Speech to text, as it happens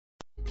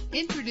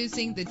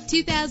Introducing the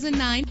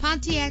 2009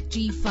 Pontiac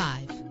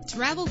G5.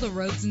 Travel the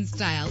roads in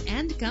style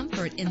and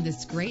comfort in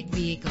this great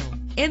vehicle.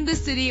 In the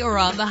city or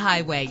on the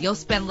highway, you'll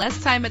spend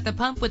less time at the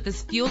pump with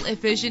this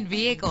fuel-efficient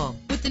vehicle.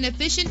 With an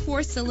efficient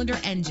 4-cylinder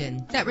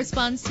engine that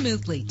responds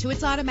smoothly to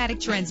its automatic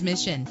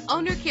transmission.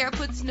 Owner care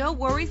puts no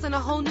worries on a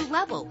whole new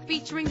level,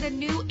 featuring the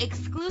new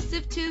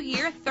exclusive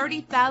 2-year,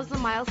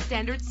 30,000-mile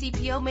standard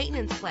CPO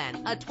maintenance plan,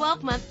 a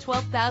 12-month,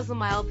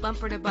 12,000-mile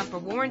bumper-to-bumper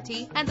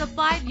warranty, and a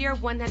 5-year,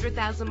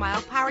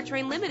 100,000-mile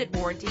powertrain limited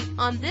warranty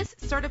on this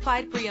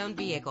certified pre-owned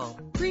vehicle.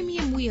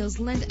 Premium wheels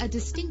lend a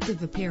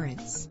distinctive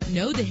appearance.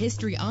 Know the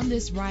history on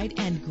this ride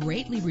and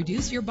greatly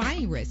reduce your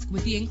buying risk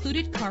with the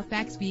included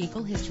Carfax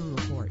Vehicle History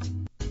Report.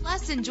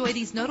 Plus, enjoy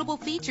these notable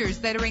features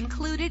that are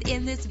included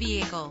in this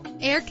vehicle: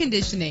 air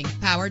conditioning,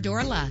 power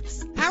door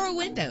locks, power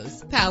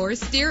windows, power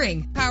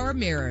steering, power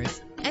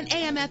mirrors, an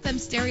AM/FM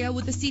stereo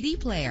with a CD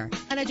player,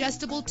 an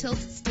adjustable tilt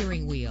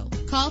steering wheel.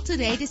 Call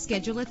today to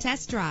schedule a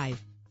test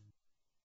drive.